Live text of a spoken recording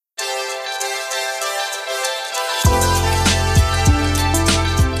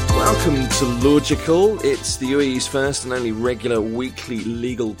to Logical. It's the UAE's first and only regular weekly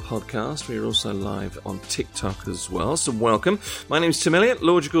legal podcast. We're also live on TikTok as well, so welcome. My name's Tim Elliott.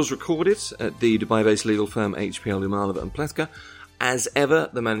 Logical's recorded at the Dubai-based legal firm HPL Umalova and Plethka. As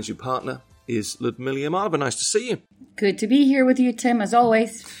ever, the managing partner is Ludmila Yamalova. Nice to see you. Good to be here with you, Tim, as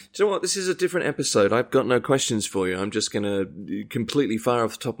always. Do you know what? This is a different episode. I've got no questions for you. I'm just going to completely fire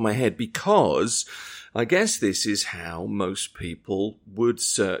off the top of my head because I guess this is how most people would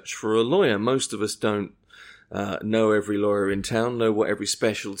search for a lawyer. Most of us don't know every lawyer in town, know what every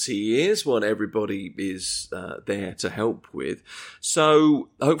specialty is, what everybody is there to help with. So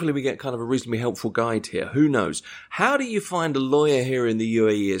hopefully we get kind of a reasonably helpful guide here. Who knows? How do you find a lawyer here in the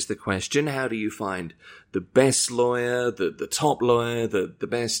UAE is the question. How do you find the best lawyer, the top lawyer, the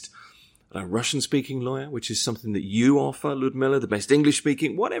best Russian-speaking lawyer, which is something that you offer, Ludmila, the best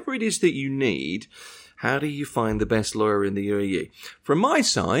English-speaking, whatever it is that you need. How do you find the best lawyer in the UAE? From my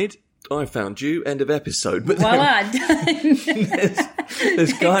side, I found you, end of episode. But voila, done.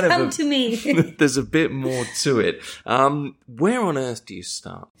 there's kind Come of to me. There's a bit more to it. Where on earth do you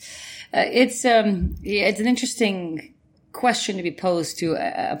start? It's an interesting question to be posed to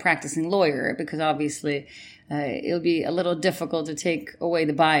a practicing lawyer because obviously it'll be a little difficult to take away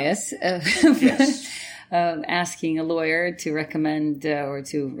the bias of asking a lawyer to recommend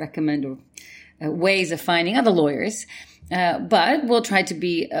ways of finding other lawyers. But we'll try to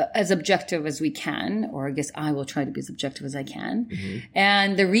be as objective as we can, or I guess I will try to be as objective as I can. Mm-hmm.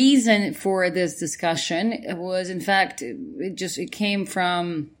 And the reason for this discussion was, in fact, it came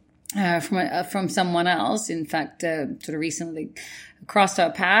from someone else. In fact, sort of recently crossed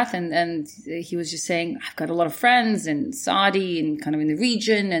our path, and he was just saying, I've got a lot of friends in Saudi and kind of in the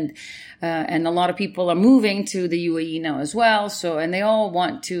region, and a lot of people are moving to the UAE now as well. So, and they all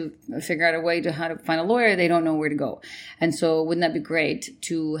want to figure out a way to how to find a lawyer. They don't know where to go. And so wouldn't that be great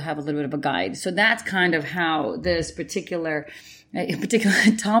to have a little bit of a guide? So that's kind of how this particular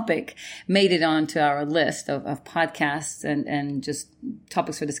topic made it onto our list of podcasts and just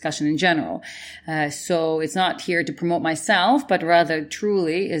topics for discussion in general. So it's not here to promote myself, but rather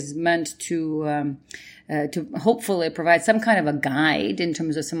truly is meant to hopefully provide some kind of a guide in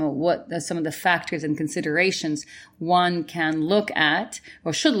terms of some of the factors and considerations one can look at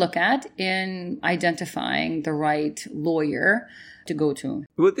or should look at in identifying the right lawyer to go to.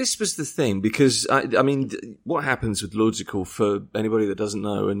 Well, this was the thing, because I mean, what happens with Logical, for anybody that doesn't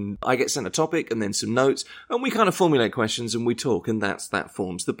know, and I get sent a topic and then some notes, and we kind of formulate questions and we talk, and that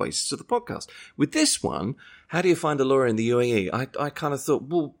forms the basis of the podcast. With this one, how do you find a lawyer in the UAE? I kind of thought,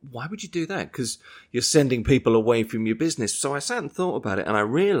 well, why would you do that? Because you're sending people away from your business. So I sat and thought about it, and I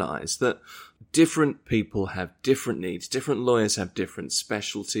realized that different people have different needs. Different lawyers have different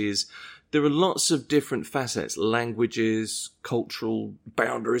specialties. There are lots of different facets, languages, cultural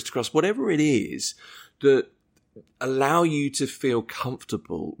boundaries to cross, whatever it is that allow you to feel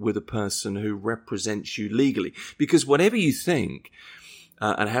comfortable with a person who represents you legally. Because whatever you think,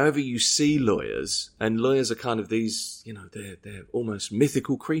 and however you see lawyers, and lawyers are kind of these, they're almost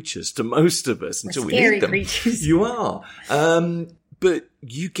mythical creatures to most of us until we meet them. Creatures. You are. But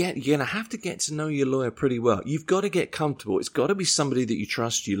you're going to have to get to know your lawyer pretty well. You've got to get comfortable. It's got to be somebody that you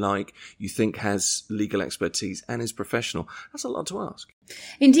trust, you like, you think has legal expertise and is professional. That's a lot to ask.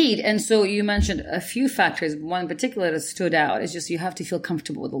 Indeed. And so you mentioned a few factors. One in particular that stood out is just you have to feel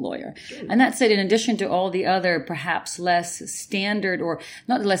comfortable with a lawyer. Sure. And that said, in addition to all the other perhaps less standard, or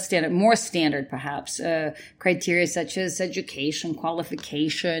not less standard, more standard perhaps, criteria such as education,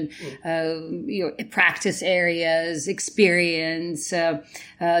 qualification, practice areas, experience.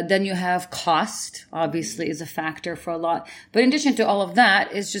 Then you have cost, obviously, is a factor for a lot. But in addition to all of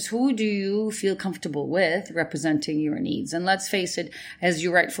that, it's just who do you feel comfortable with representing your needs? And let's face it, as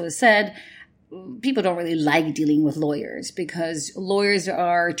you rightfully said, people don't really like dealing with lawyers because lawyers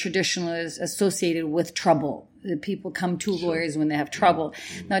are traditionally associated with trouble. People come to lawyers when they have trouble.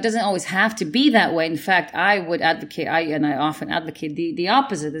 Now, it doesn't always have to be that way. In fact, I would advocate, I often advocate the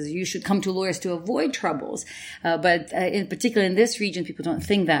opposite, is you should come to lawyers to avoid troubles. But in particular in this region, people don't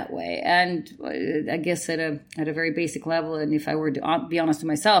think that way. And I guess at a very basic level, and if I were to be honest with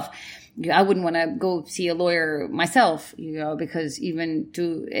myself, I wouldn't want to go see a lawyer myself, because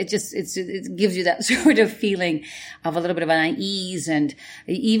it gives you that sort of feeling of a little bit of an unease. And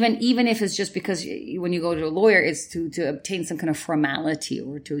even if it's just because when you go to a lawyer, it's to obtain some kind of formality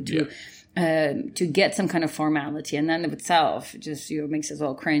or to get some kind of formality. And then of itself just, makes us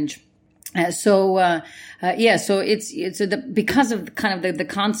all cringe. So because of kind of the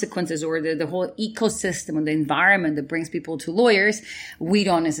consequences or the whole ecosystem and the environment that brings people to lawyers, we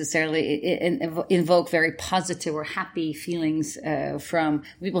don't necessarily invoke very positive or happy feelings from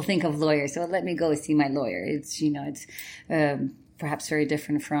people. Think of lawyers, so let me go see my lawyer. It's perhaps very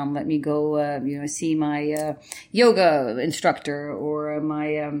different from let me go see my yoga instructor or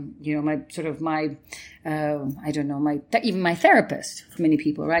my even my therapist for many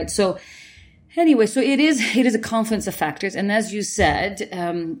people, right? So anyway, so it is a confluence of factors, and as you said,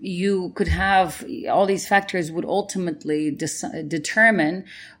 you could have all these factors would ultimately determine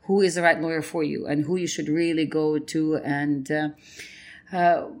who is the right lawyer for you and who you should really go to. And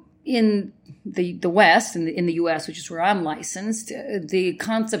in the West, in the US, which is where I'm licensed, the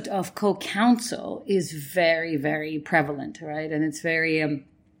concept of co-counsel is very, very prevalent, right? And it's very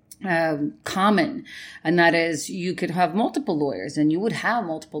common, and that is you could have multiple lawyers, and you would have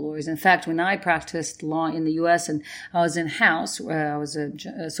multiple lawyers. In fact, when I practiced law in the U.S. and I was in-house, I was an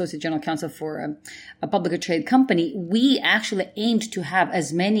associate general counsel for a public trade company, we actually aimed to have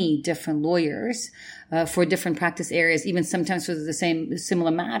as many different lawyers for different practice areas, even sometimes for the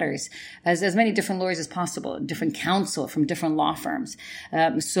similar matters, as many different lawyers as possible, different counsel from different law firms.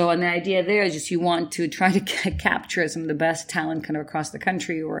 And the idea there is just you want to try to capture some of the best talent kind of across the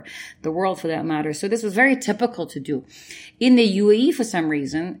country or the world for that matter. So this was very typical to do. In the UAE, for some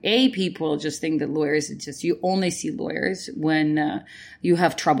reason, people just think that lawyers, you only see lawyers when you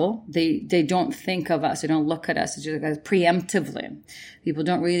have trouble. They don't think of us, they don't look at us preemptively. People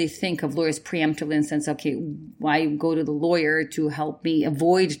don't really think of lawyers preemptively in the sense, okay, why go to the lawyer to help me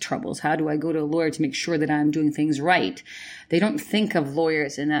avoid troubles? How do I go to a lawyer to make sure that I'm doing things right? They don't think of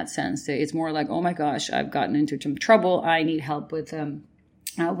lawyers in that sense. It's more like, oh my gosh, I've gotten into some trouble. I need help with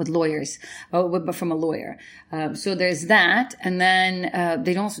lawyers, but from a lawyer. So there's that. And then,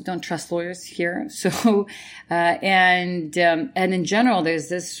 they also don't trust lawyers here. So, and in general, there's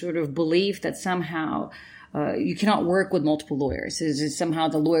this sort of belief that somehow, you cannot work with multiple lawyers. It's just somehow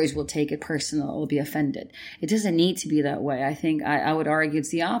the lawyers will take it personal or will be offended. It doesn't need to be that way. I think I would argue it's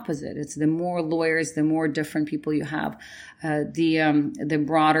the opposite. It's the more lawyers, the more different people you have, the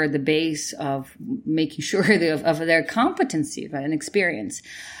broader the base of making sure of their competency and experience.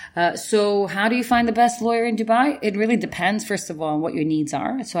 So how do you find the best lawyer in Dubai? It really depends, first of all, on what your needs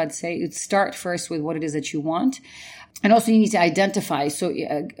are. So I'd say you'd start first with what it is that you want. And also you need to identify. So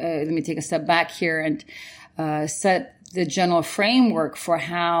let me take a step back here and set the general framework for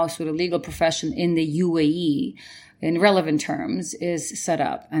how sort of legal profession in the UAE in relevant terms is set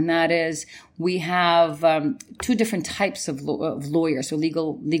up. And that is we have two different types of lawyers, so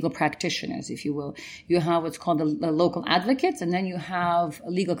legal practitioners, if you will. You have what's called the local advocates, and then you have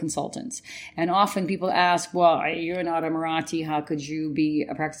legal consultants. And often people ask, well, you're not Emirati, how could you be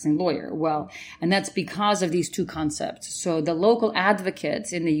a practicing lawyer? Well, and that's because of these two concepts. So the local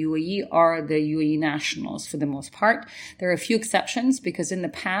advocates in the UAE are the UAE nationals for the most part. There are a few exceptions because in the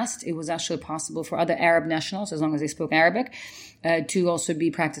past it was actually possible for other Arab nationals, as long as they spoke Arabic, to also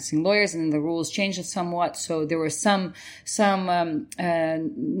be practicing lawyers, and then the rules changed somewhat. So there were some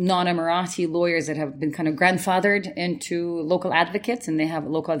non-Emirati lawyers that have been kind of grandfathered into local advocates, and they have a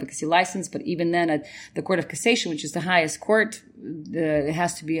local advocacy license. But even then, at the Court of Cassation, which is the highest court, it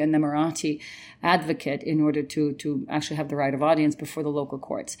has to be an Emirati advocate in order to actually have the right of audience before the local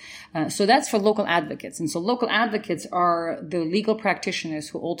courts. So that's for local advocates. And so local advocates are the legal practitioners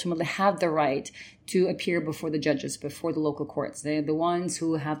who ultimately have the right to appear before the judges, before the local courts. They're the ones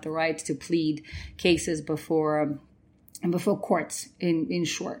who have the right to plead cases before courts, in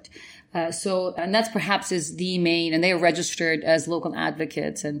short. And that's perhaps is the main, and they are registered as local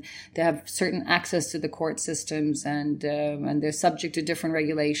advocates, and they have certain access to the court systems, and they're subject to different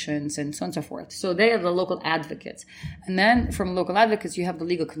regulations and so on and so forth. So they are the local advocates. And then from local advocates, you have the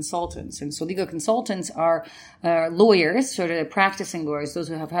legal consultants. And so legal consultants are lawyers, sort of practicing lawyers, those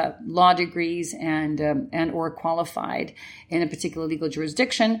who have had law degrees and or qualified in a particular legal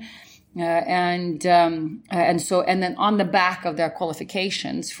jurisdiction. And then on the back of their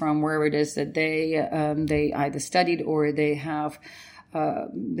qualifications from wherever it is that they either studied or they have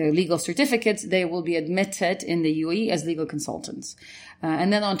their legal certificates, they will be admitted in the UAE as legal consultants.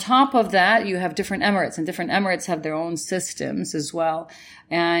 And then on top of that, you have different emirates, and different emirates have their own systems as well.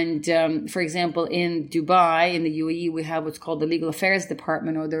 And for example, in Dubai, in the UAE, we have what's called the Legal Affairs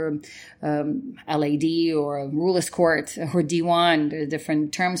Department, or the LAD, or Ruler's Court, or D1. There are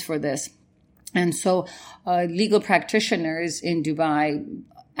different terms for this. And so legal practitioners in Dubai,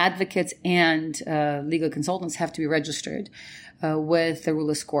 advocates and legal consultants, have to be registered with the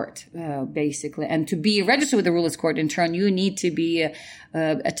ruler's court, basically. And to be registered with the ruler's court, in turn, you need to be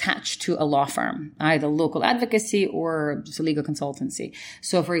attached to a law firm, either local advocacy or just a legal consultancy.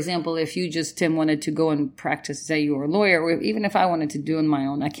 So, for example, if you just, Tim, wanted to go and practice, say you were a lawyer, or even if I wanted to do on my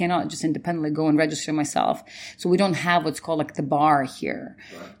own, I cannot just independently go and register myself. So we don't have what's called like the bar here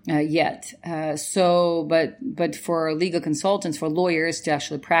yet. But for legal consultants, for lawyers to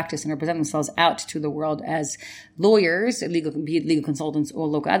actually practice and represent themselves out to the world as lawyers, be it legal consultants or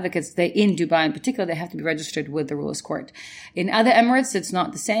local advocates, in Dubai in particular, they have to be registered with the ruler's court. In other Emirates, it's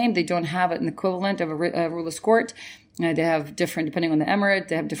not the same. They don't have an equivalent of a ruler's court. They have different, depending on the emirate,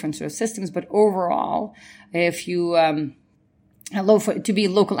 they have different sort of systems. But overall, if you to be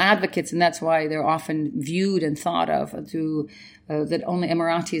local advocates, and that's why they're often viewed and thought of that only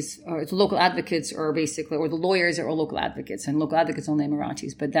Emiratis or the local advocates are basically, or the lawyers are all local advocates, and local advocates only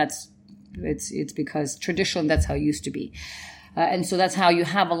Emiratis. But it's because traditionally that's how it used to be. And so that's how you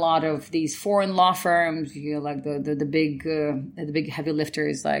have a lot of these foreign law firms, like the big heavy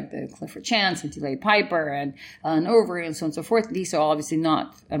lifters like the Clifford Chance and T.L. Piper and Overy and so on and so forth. These are obviously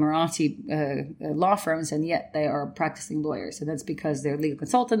not Emirati law firms, and yet they are practicing lawyers. And that's because they're legal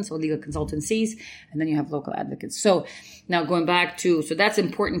consultants or legal consultancies, and then you have local advocates. So now going back so that's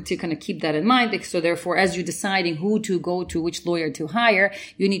important to kind of keep that in mind. Because, so therefore, as you're deciding who to go to, which lawyer to hire,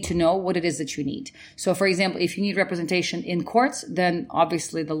 you need to know what it is that you need. So, for example, if you need representation in court, then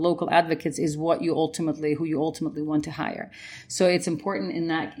obviously the local advocates is who you ultimately want to hire. So it's important in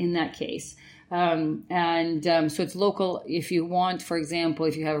that case. So it's local. If you want, for example,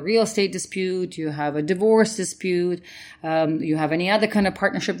 if you have a real estate dispute, you have a divorce dispute, you have any other kind of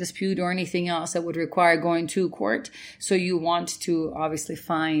partnership dispute or anything else that would require going to court. So you want to obviously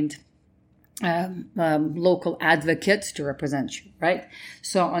find local advocates to represent you, right?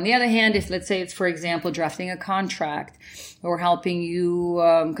 So on the other hand, if let's say it's, for example, drafting a contract or helping you,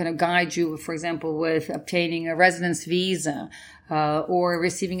 kind of guide you, for example, with obtaining a residence visa, or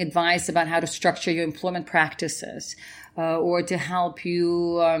receiving advice about how to structure your employment practices, or to help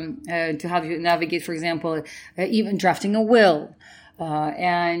you navigate, for example, even drafting a will, or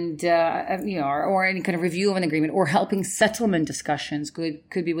any kind of review of an agreement, or helping settlement discussions.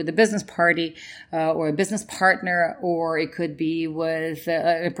 Could be with a business party, or a business partner, or it could be with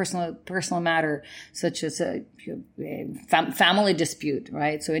a personal matter, such as a family dispute,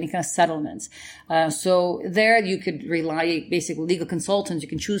 right? So any kind of settlements. So there you could rely, basically, legal consultants. You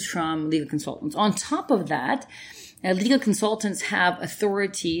can choose from legal consultants. On top of that, legal consultants have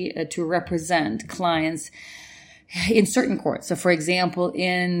authority to represent clients in certain courts. So, for example,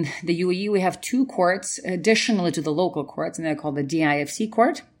 in the UAE, we have 2 courts additionally to the local courts, and they're called the DIFC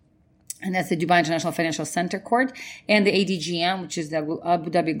court, and that's the Dubai International Financial Center Court, and the ADGM, which is the Abu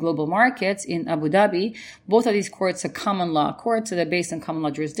Dhabi Global Markets in Abu Dhabi. Both of these courts are common law courts, so they're based on common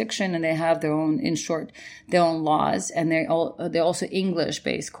law jurisdiction, and they have their own, in short, their own laws, and they're also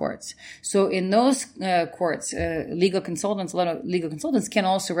English-based courts. So in those courts, a lot of legal consultants can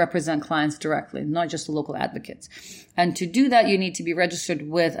also represent clients directly, not just the local advocates. And to do that, you need to be registered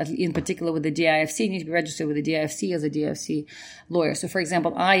with, in particular with the DIFC, you need to be registered with the DIFC as a DIFC lawyer. So, for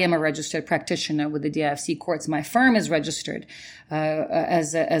example, I am a registered practitioner with the DIFC courts. My firm is registered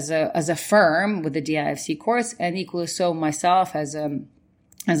as a firm with the DIFC courts, and equally so myself as a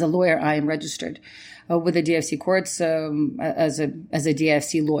lawyer, I am registered with the DIFC courts as a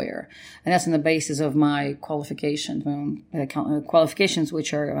DIFC lawyer, and that's on the basis of my qualifications,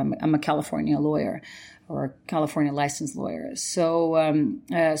 which are I'm a California lawyer, or a California licensed lawyer. So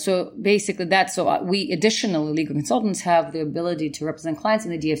basically we additionally, legal consultants have the ability to represent clients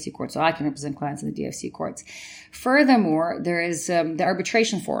in the DFC courts. So I can represent clients in the DFC courts. Furthermore, there is the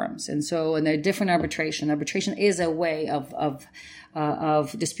arbitration forums. And there are different arbitration. Arbitration is a way of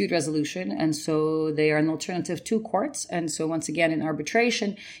dispute resolution. And so they are an alternative to courts. And so once again, in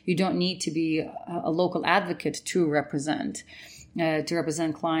arbitration, you don't need to be a local advocate to represent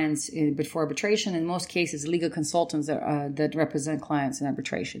clients before arbitration. In most cases, legal consultants that represent clients in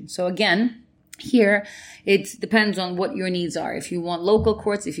arbitration. So again, here, it depends on what your needs are. If you want local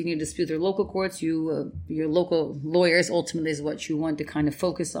courts, if you need to dispute their local courts, your local lawyers ultimately is what you want to kind of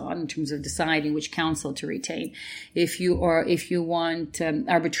focus on in terms of deciding which counsel to retain. If you want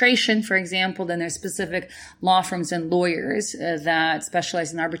arbitration, for example, then there's specific law firms and lawyers that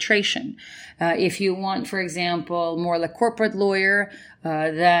specialize in arbitration. If you want, for example, more like corporate lawyer,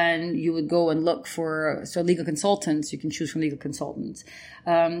 then you would go and look for legal consultants. You can choose from legal consultants,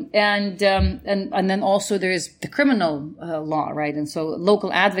 and then also there's the criminal law, right? And so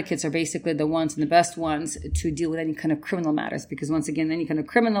local advocates are basically the ones and the best ones to deal with any kind of criminal matters, because once again, any kind of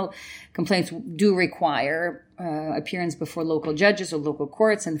criminal complaints do require appearance before local judges or local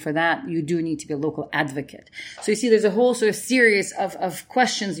courts, and for that you do need to be a local advocate. So you see, there's a whole sort of series of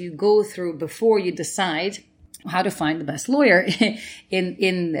questions you go through before you decide how to find the best lawyer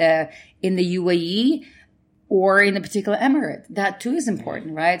in the UAE or in a particular emirate. That too is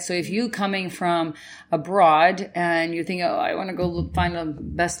important, right? So if you coming from abroad and you think, oh, I want to go find the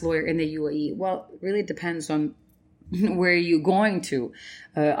best lawyer in the UAE, well, it really depends on where you're going to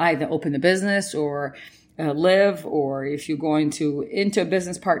either open a business or live, or if you're going into a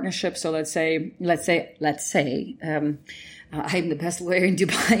business partnership. So let's say I'm the best lawyer in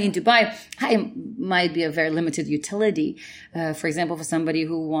Dubai. I might be a very limited utility. For example, for somebody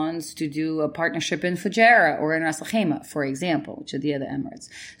who wants to do a partnership in Fujairah or in Ras Al Khaimah, for example, which are the other emirates.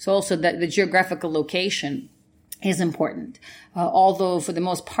 So also that the geographical location is important. Although for the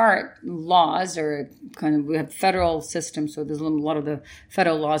most part, laws are we have federal systems, so there's a lot of the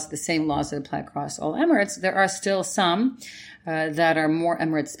federal laws, the same laws that apply across all emirates. There are still some that are more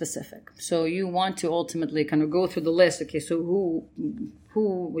emirate specific. So you want to ultimately kind of go through the list. Okay, so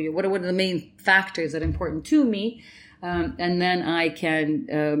what are the main factors that are important to me? And then I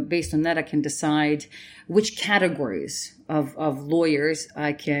can, based on that, I can decide which categories of lawyers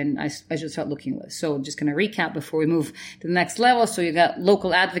I should start looking with. So just going to recap before we move to the next level. So you got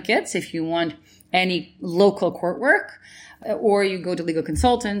local advocates if you want any local court work, or you go to legal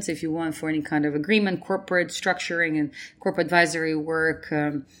consultants if you want for any kind of agreement, corporate structuring and corporate advisory work.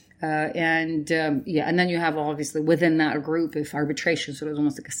 And then you have obviously within that group if arbitration, so there's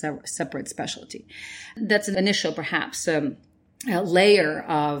almost like a separate specialty. That's an initial perhaps layer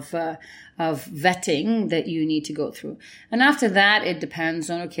of vetting that you need to go through. And after that, it depends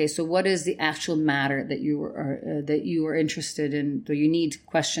on, okay, so what is the actual matter that you are interested in, or you need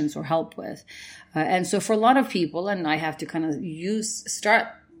questions or help with. And so for a lot of people, and I have to kind of start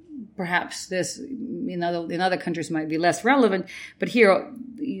perhaps this in other countries might be less relevant, but here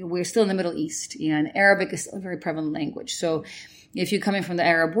we're still in the Middle East, and Arabic is still a very prevalent language. So if you're coming from the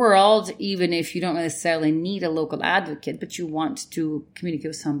Arab world, even if you don't necessarily need a local advocate, but you want to communicate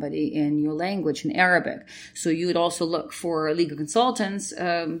with somebody in your language, in Arabic, so you would also look for legal consultants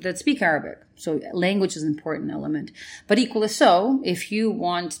that speak Arabic. So language is an important element. But equally so, if you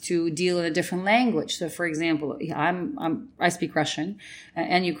want to deal in a different language, so for example, I speak Russian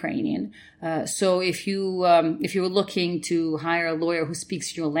and Ukrainian. So if you were looking to hire a lawyer who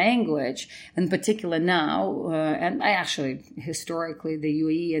speaks your language, in particular now, and I actually historically the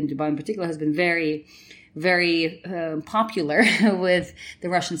UAE and Dubai in particular has been very, very popular with the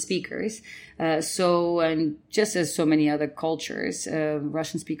Russian speakers. And just as so many other cultures,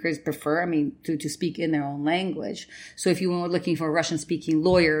 Russian speakers prefer, to speak in their own language. So if you were looking for a Russian-speaking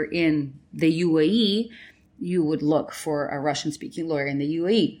lawyer in the UAE, you would look for a Russian-speaking lawyer in the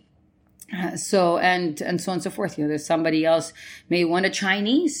UAE. So on and so forth. There's somebody else may want a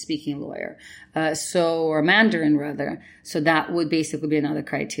Chinese-speaking lawyer, or Mandarin rather. So that would basically be another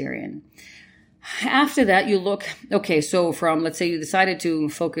criterion. After that, you look, okay, so from, let's say you decided to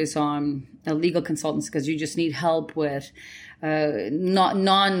focus on legal consultants because you just need help with not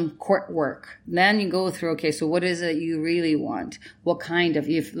non-court work. Then you go through, okay, so what is it you really want? What kind of,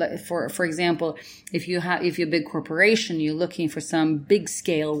 for example, if you're a big corporation, you're looking for some big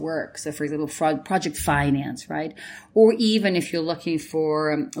scale work. So for example, project finance, right? Or even if you're looking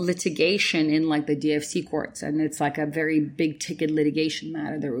for litigation in like the DFC courts, and it's like a very big ticket litigation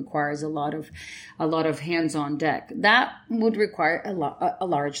matter that requires a lot of hands on deck. That would require a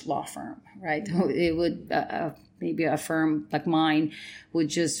large law firm, right? It would, maybe a firm like mine would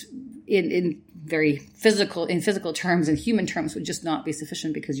just, in physical terms and human terms, would just not be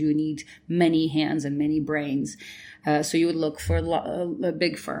sufficient because you need many hands and many brains. So you would look for a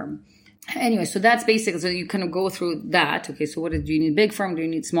big firm. Anyway, so that's basically, so you kind of go through that. Okay, so do you need big firm? Do you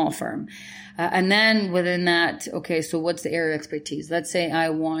need small firm? And then within that, okay, so what's the area of expertise? Let's say I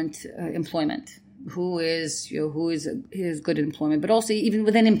want employment. Who is good at employment, but also even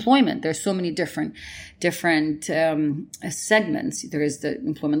within employment, there's so many different segments. There is the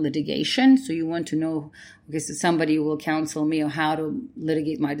employment litigation. So you want to know, okay, so somebody will counsel me on how to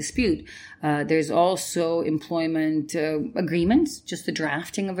litigate my dispute. There's also employment agreements, just the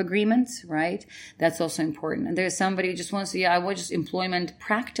drafting of agreements, right? That's also important. And there's somebody who just wants to, I want just employment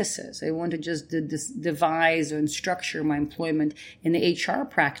practices. I want to just devise and structure my employment in the HR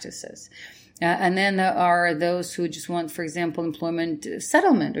practices. And then there are those who just want, for example, employment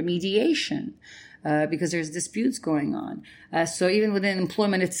settlement or mediation. Because there's disputes going on. So even within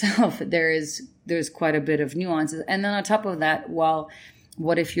employment itself, there's quite a bit of nuances. And then on top of that,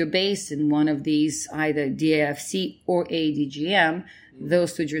 what if you're based in one of these, either DIFC or ADGM?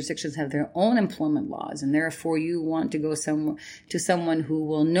 Those two jurisdictions have their own employment laws, and therefore you want to go to someone who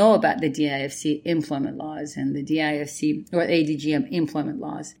will know about the DIFC employment laws and the DIFC or ADGM employment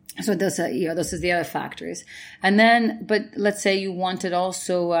laws. So those are the other factors. And then, but let's say you wanted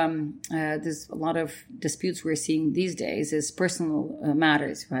also, there's a lot of disputes we're seeing these days is personal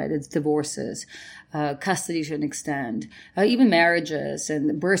matters, right? It's divorces, custody to an extent, even marriages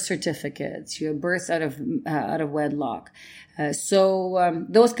and birth certificates, your births out of wedlock. So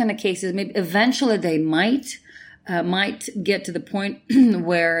those kind of cases, maybe eventually they might get to the point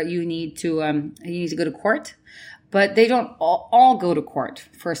where you need to go to court. But they don't all go to court,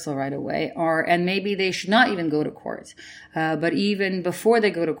 first of all, right away, and maybe they should not even go to court. But even before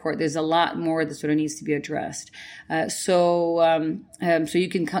they go to court, there's a lot more that sort of needs to be addressed. So you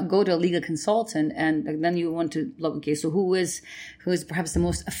can go to a legal consultant, and then you want to look, okay, so who is perhaps the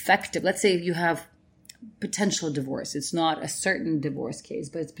most effective? Let's say if you have potential divorce. It's not a certain divorce case,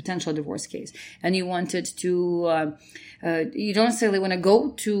 but it's a potential divorce case. And you wanted to, you don't necessarily want to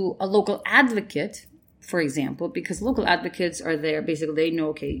go to a local advocate, for example, because local advocates are there. Basically, they know,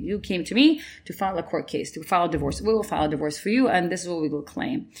 okay, you came to me to file a court case, to file a divorce. We will file a divorce for you, and this is what we will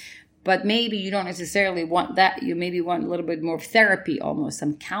claim. But maybe you don't necessarily want that. You maybe want a little bit more therapy, almost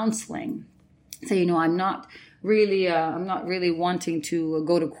some counseling. So, I'm not really wanting to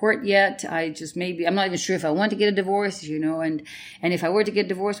go to court yet. I'm not even sure if I want to get a divorce, and if I were to get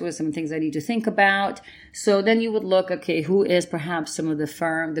divorced, what are some things I need to think about? So then you would look, okay, who is perhaps some of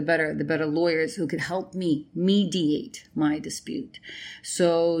the better lawyers who could help me mediate my dispute.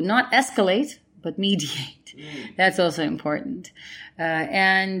 So not escalate, but mediate. That's also important.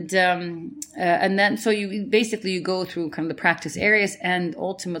 And then, so you go through kind of the practice areas and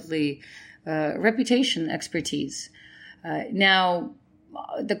ultimately, reputation expertise. Now,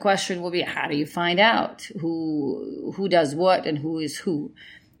 the question will be, how do you find out who does what and who is who?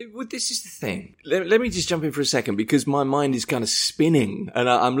 Well, this is the thing. Let me just jump in for a second because my mind is kind of spinning and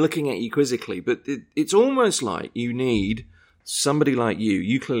I'm looking at you quizzically. But it's almost like you need somebody like you.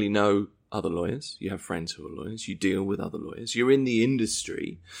 You clearly know other lawyers. You have friends who are lawyers. You deal with other lawyers. You're in the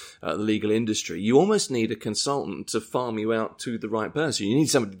industry, the legal industry. You almost need a consultant to farm you out to the right person. You need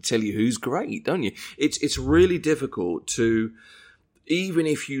somebody to tell you who's great, don't you? It's really difficult to, even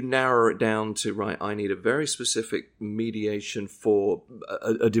if you narrow it down to, right, I need a very specific mediation for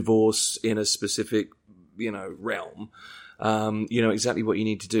a divorce in a specific, realm. You know exactly what you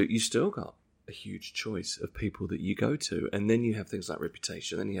need to do. You still got a huge choice of people that you go to, and then you have things like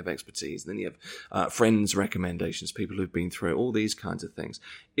reputation, then you have expertise, then you have friends' recommendations, people who've been through it, all these kinds of things.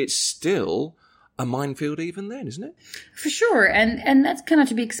 It's still a minefield even then, isn't it? For sure, and that's kind of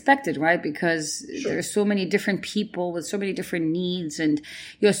to be expected, right? Because there are so many different people with so many different needs, and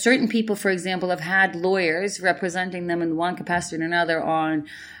certain people, for example, have had lawyers representing them in one capacity or another on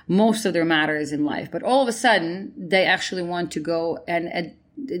most of their matters in life, but all of a sudden they actually want to go and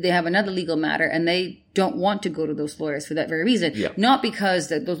they have another legal matter and they don't want to go to those lawyers for that very reason. Yep. Not because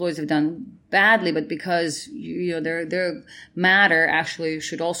those lawyers have done badly, but because their matter actually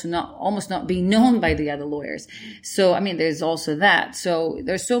should also almost not be known by the other lawyers. So there's also that. So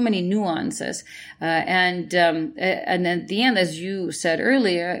there's so many nuances, and then at the end, as you said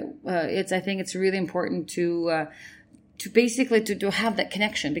earlier, I think it's really important to basically to have that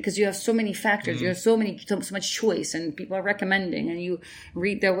connection, because you have so many factors, you have so much choice, and people are recommending, and you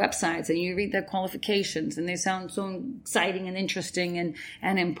read their websites and you read their qualifications, and they sound so exciting and interesting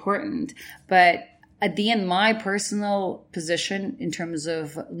and important. But at the end, my personal position in terms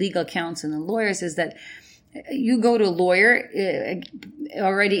of legal counsel and lawyers is that you go to a lawyer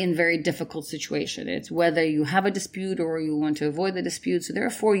already in very difficult situation. It's whether you have a dispute or you want to avoid the dispute. So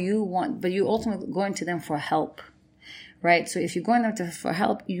therefore but you ultimately going to them for help. Right? So if you're going there for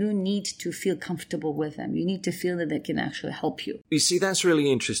help, you need to feel comfortable with them. You need to feel that they can actually help you. You see, that's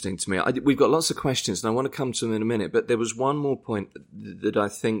really interesting to me. We've got lots of questions, and I want to come to them in a minute, but there was one more point that I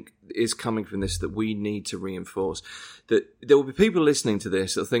think is coming from this that we need to reinforce. That there will be people listening to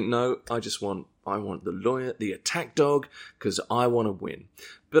this that think, no, I want the lawyer, the attack dog, because I want to win.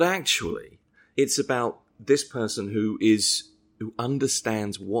 But actually, it's about this person who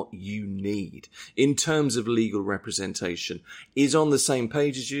understands what you need in terms of legal representation, is on the same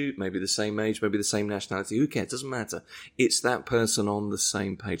page as you, maybe the same age, maybe the same nationality, who cares? Doesn't matter. It's that person on the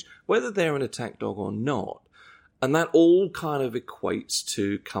same page. Whether they're an attack dog or not, And that all kind of equates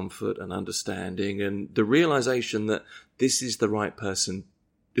to comfort and understanding and the realization that this is the right person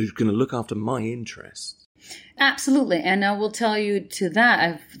who's going to look after my interests. Absolutely. And I will tell you to that, I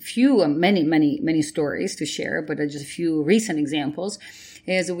have many stories to share, but just a few recent examples.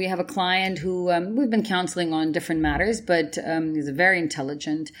 Is we have a client who we've been counseling on different matters, but he's a very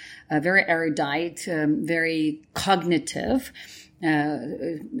intelligent, very erudite, very cognitive.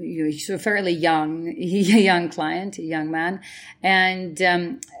 He's a fairly young client, a young man,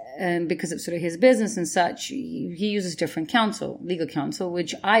 and because of sort of his business and such, he uses different legal counsel,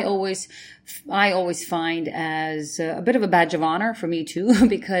 which I always find as a bit of a badge of honor for me too,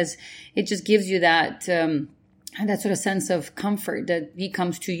 because it just gives you that sort of sense of comfort that he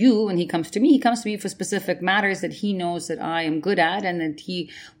comes to you and he comes to me. He comes to me for specific matters that he knows that I am good at and that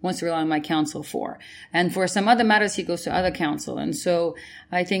he wants to rely on my counsel for. And for some other matters, he goes to other counsel. And so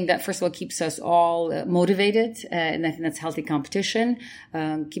I think that, first of all, keeps us all motivated, and I think that's healthy competition,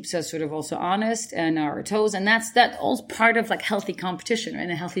 keeps us sort of also honest and our toes. And that all part of like healthy competition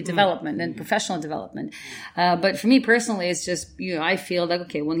and a healthy development and professional development. But for me personally, it's just, I feel like,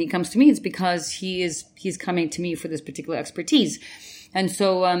 okay, when he comes to me, it's because he's coming to me for this particular expertise. And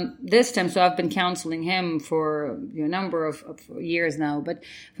so this time, so I've been counseling him for a number of years now, but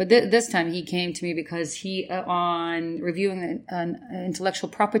for this time he came to me because he, on reviewing an intellectual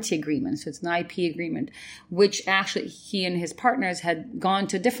property agreement, so it's an IP agreement, which actually he and his partners had gone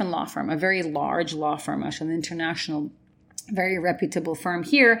to a different law firm, a very large law firm, actually an international, very reputable firm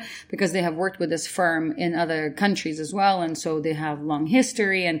here, because they have worked with this firm in other countries as well, and so they have long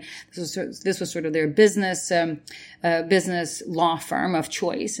history. And this was sort of their business law firm of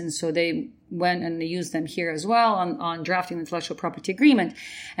choice, and so they went and they used them here as well on drafting the intellectual property agreement.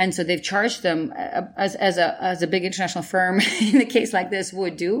 And so they've charged them as a big international firm in a case like this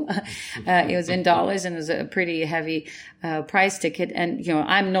would do. It was in dollars and it was a pretty heavy price ticket. And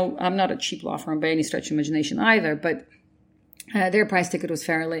I'm not a cheap law firm by any stretch of imagination either, but their price ticket was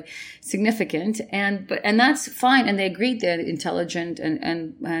fairly significant, and that's fine. And they agreed they're intelligent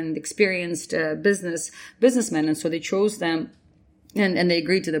and experienced businessmen, and so they chose them, and they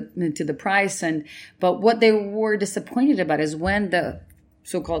agreed to the price. But what they were disappointed about is when the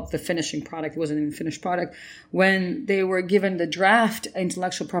so-called the finishing product, it wasn't even a finished product, when they were given the draft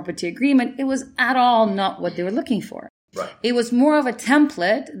intellectual property agreement, it was at all not what they were looking for. Right. It was more of a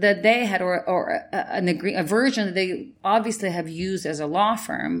template that they had, or a version that they obviously have used as a law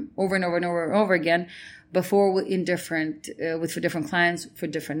firm over and over and over and over again before for different clients for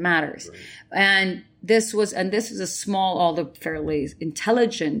different matters. Right. And this is a small, although fairly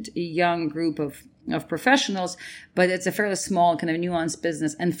intelligent young group of professionals, but it's a fairly small kind of nuanced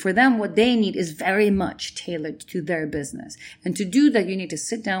business. And for them, what they need is very much tailored to their business. And to do that, you need to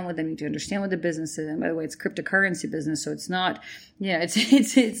sit down with them, you need to understand what the business is. And by the way, it's cryptocurrency business, so it's not,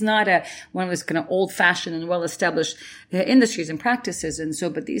 it's not one of those kind of old fashioned and well established industries and practices. And so,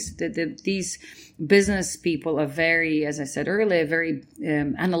 but these business people are very, as I said earlier, very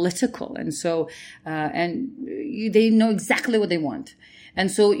analytical. And so, they know exactly what they want. And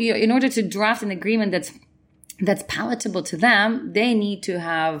so, in order to draft an agreement that's palatable to them, you need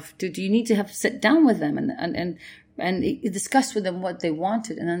to sit down with them and discuss with them what they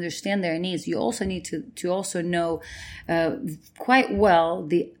wanted and understand their needs. You also need to also know quite well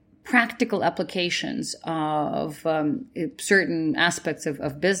the practical applications of certain aspects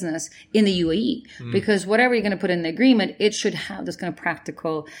of business in the UAE. Because whatever you're going to put in the agreement, it should have this kind of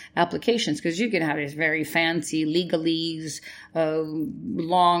practical applications, because you can have these very fancy legalese,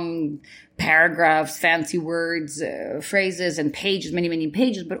 long paragraphs, fancy words, phrases, and pages, many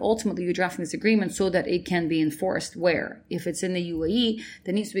pages, but ultimately you're drafting this agreement so that it can be enforced where? If it's in the UAE,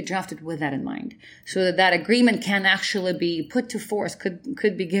 that needs to be drafted with that in mind, so that agreement can actually be put to force,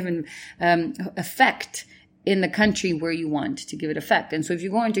 could be given effect in the country where you want to give it effect. And so if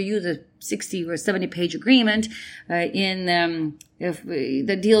you're going to use a 60 or 70 page agreement that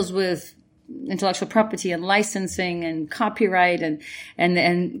deals with intellectual property and licensing and copyright and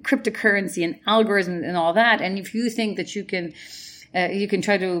cryptocurrency and algorithms and all that, and if you think that you can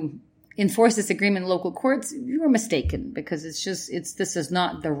try to enforce this agreement in local courts, you are mistaken, because this is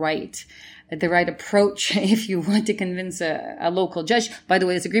not the right approach if you want to convince a local judge. By the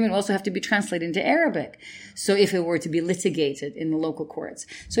way, this agreement will also have to be translated into Arabic, so if it were to be litigated in the local courts.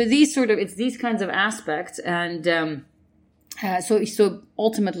 So it's these kinds of aspects, and So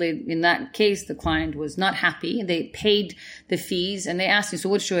ultimately, in that case, the client was not happy. They paid the fees, and they asked me, "So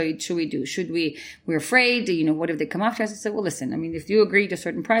what should we do? We're afraid. What if they come after us?" I said, "Well, listen. I mean, if you agree to a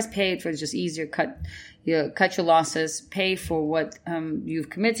certain price, pay it for. It's just easier. Cut your losses, pay for what you've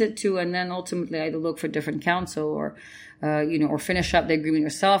committed to, and then ultimately either look for different counsel or finish up the agreement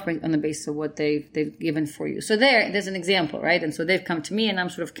yourself on the basis of what they've given for you." So there's an example, right? And so they've come to me, and I'm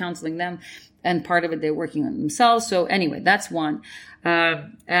sort of counseling them. And part of it, they're working on themselves. So anyway, that's one.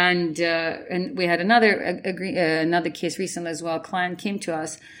 And we had another case recently as well. A client came to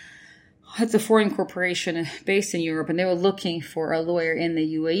us. It's a foreign corporation based in Europe, and they were looking for a lawyer in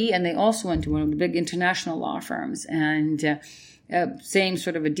the UAE. And they also went to one of the big international law firms. And same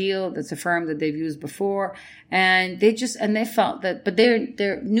sort of a deal. That's a firm that they've used before. And they felt that, but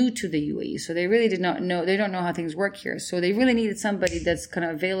they're new to the UAE. So they really did not know, they don't know how things work here. So they really needed somebody that's kind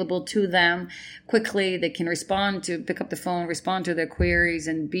of available to them quickly. They can pick up the phone, respond to their queries,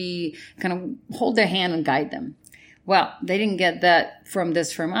 and hold their hand and guide them. Well, they didn't get that from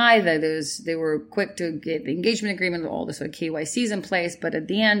this firm either. They were quick to get the engagement agreement, all the sort of KYCs in place, but at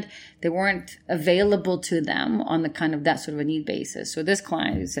the end, they weren't available to them on the kind of that sort of a need basis. So this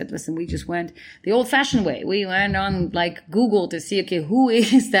client said, "Listen, we just went the old-fashioned way. We went on like Google to see, okay, who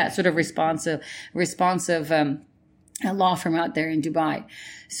is that sort of responsive a law firm out there in Dubai."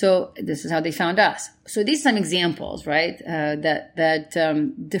 So this is how they found us. So these are some examples, right, that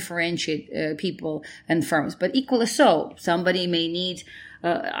differentiate people and firms. But equally so, somebody may need,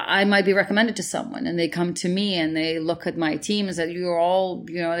 I might be recommended to someone, and they come to me and they look at my team and say,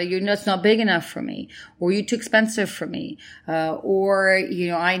 that's not big enough for me, or you're too expensive for me, or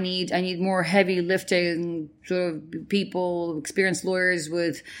I need more heavy lifting sort of people, experienced lawyers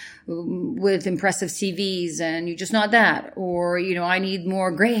with impressive CVs, and you're just not that. Or, I need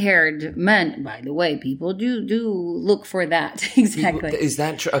more gray-haired men. By the way, people do look for that. Exactly. Is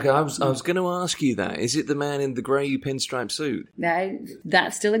that true? Okay, I was going to ask you that. Is it the man in the grey pinstripe suit?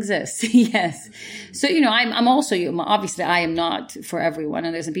 That still exists. Yes. So, I'm also, obviously I am not for everyone.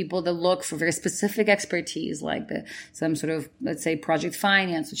 And there's some people that look for very specific expertise, like some sort of, let's say, project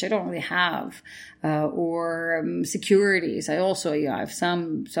finance, which I don't really have. Or securities. I also, I have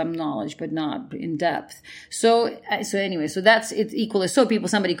some knowledge, but not in depth. So anyway, so that's it. Equally so,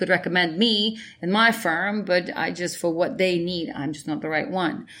 somebody could recommend me in my firm, but for what they need, I'm just not the right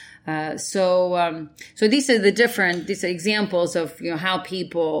one. So these are these are examples of, how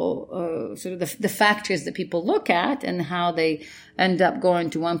people, sort of the factors that people look at and how they end up going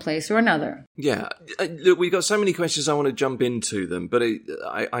to one place or another. Yeah. Look, we've got so many questions. I want to jump into them, but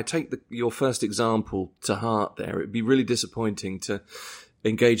I take your first example to heart there. It'd be really disappointing to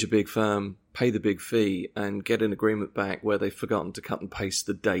engage a big firm, pay the big fee, and get an agreement back where they've forgotten to cut and paste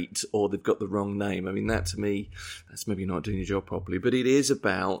the date, or they've got the wrong name. I mean, that to me, that's maybe not doing your job properly, but it is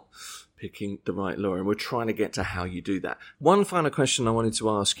about picking the right lawyer, and we're trying to get to how you do that. One final question I wanted to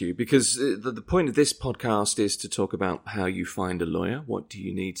ask you, because the point of this podcast is to talk about how you find a lawyer. What do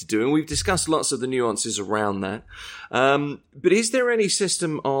you need to do? And we've discussed lots of the nuances around that. But is there any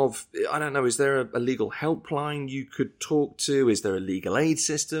system of, I don't know, is there a legal helpline you could talk to? Is there a legal aid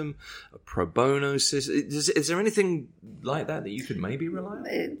system, a pro bono system? Is there anything like that you could maybe rely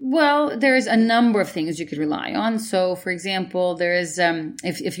on? Well, there's a number of things you could rely on. So, for example, there is,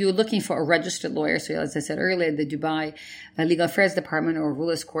 if you're looking for a registered lawyer, so as I said earlier, the Dubai Legal Affairs Department or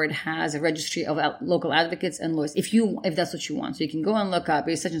Ruler's Court has a registry of local advocates and lawyers, if that's what you want. So you can go and look up,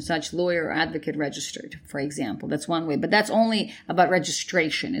 is such and such lawyer or advocate registered, for example. That's one way. But that's only about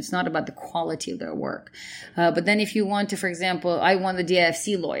registration. It's not about the quality of their work. But then if you want to, for example, I want the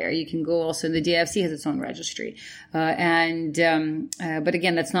DIFC lawyer, you can go also, the DIFC has its own registry. But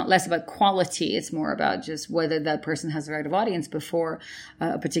again, that's not less about quality. It's more about just whether that person has the right of audience before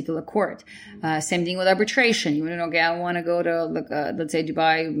a particular court. Same thing with arbitration. You want to know, okay, I want to go to, let's say,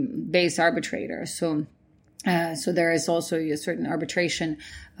 Dubai-based arbitrator. So there is also a certain arbitration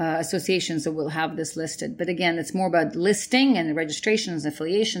associations that will have this listed. But again, it's more about listing and registrations,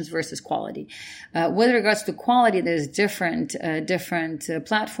 affiliations versus quality. With regards to quality, there's different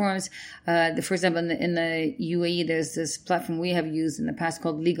platforms. For example, in the UAE, there's this platform we have used in the past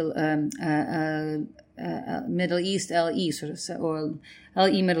called Legal Middle East LE, or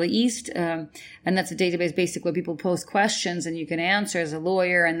LE Middle East, and that's a database basically where people post questions and you can answer as a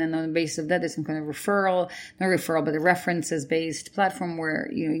lawyer, and then on the basis of that there's some kind of but a references based platform where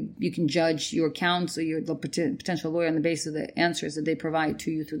you can judge your counsel, the potential lawyer on the basis of the answers that they provide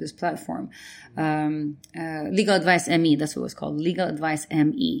to you through this platform. Legal Advice ME, that's what it was called, Legal Advice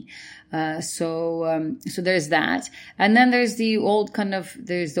ME. So there's that, and then there's the old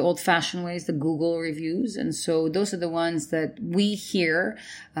fashioned ways, the Google reviews. use. And so those are the ones that we hear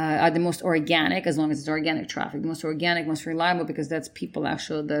are the most organic, as long as it's organic traffic, the most organic, most reliable, because that's people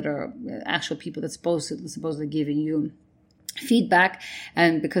actual people that's supposedly giving you feedback.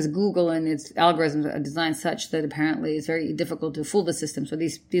 And because Google and its algorithms are designed such that apparently it's very difficult to fool the system. So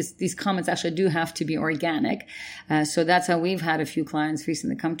these comments actually do have to be organic. So that's how we've had a few clients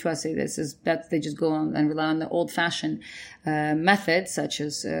recently come to us say that they just go on and rely on the old fashioned methods such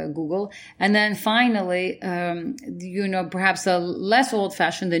as Google. And then finally, perhaps a less old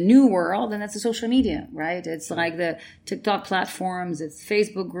fashioned, the new world, and that's the social media, right? It's like the TikTok platforms, it's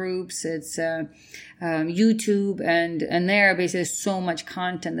Facebook groups, it's YouTube, and there basically so much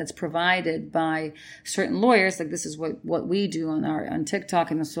content that's provided by certain lawyers. Like this is what we do on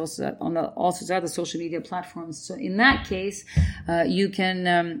TikTok and also on also other social media platforms. So in that case, you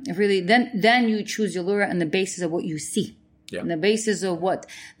can really then you choose your lawyer on the basis of what you see. Yeah. On the basis of what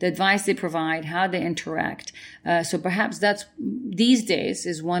the advice they provide, how they interact. So perhaps that's these days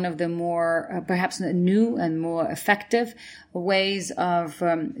is one of the more perhaps new and more effective ways of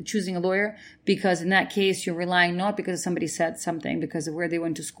choosing a lawyer, because in that case you're relying not because somebody said something, because of where they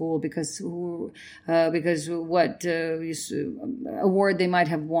went to school, because what award they might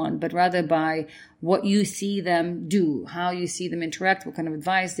have won, but rather by what you see them do, how you see them interact, what kind of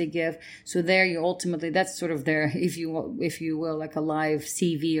advice they give. So there you ultimately, that's sort of their, if you will, like a live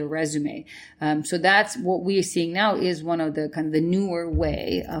CV or resume. So that's what we're seeing now is one of the kind of the newer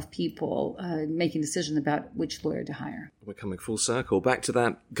way of people making decisions about which lawyer to hire. We're coming full circle back to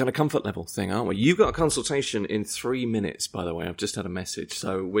that kind of comfort level thing, aren't we? You've got a consultation in 3 minutes, by the way. I've just had a message,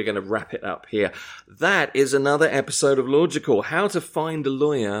 so we're going to wrap it up here. That is another episode of Logical, how to find a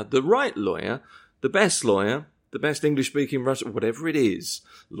lawyer, the right lawyer, the best lawyer, the best English-speaking Russian, whatever it is,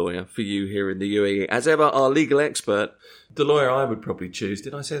 lawyer for you here in the UAE. As ever, our legal expert, the lawyer I would probably choose.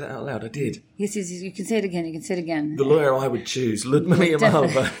 Did I say that out loud? I did. Yes, you can say it again. The lawyer I would choose, Ludmila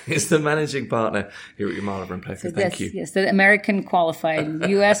Yamalova, is the managing partner here at Yamalova and Plecker. Thank you. Yes, the American qualified,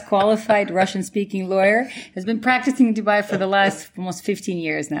 U.S. qualified Russian-speaking lawyer has been practicing in Dubai for the last almost 15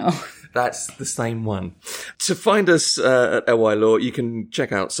 years now. That's the same one. To find us at LY Law, you can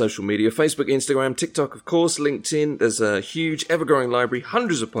check out social media, Facebook, Instagram, TikTok, of course, LinkedIn. There's a huge, ever-growing library,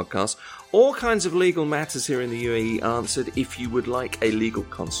 hundreds of podcasts, all kinds of legal matters here in the UAE answered. If you would like a legal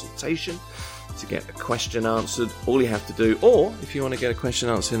consultation to get a question answered, all you have to do, or if you want to get a question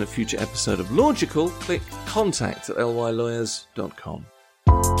answered in a future episode of Logical, click contact@lylawyers.com.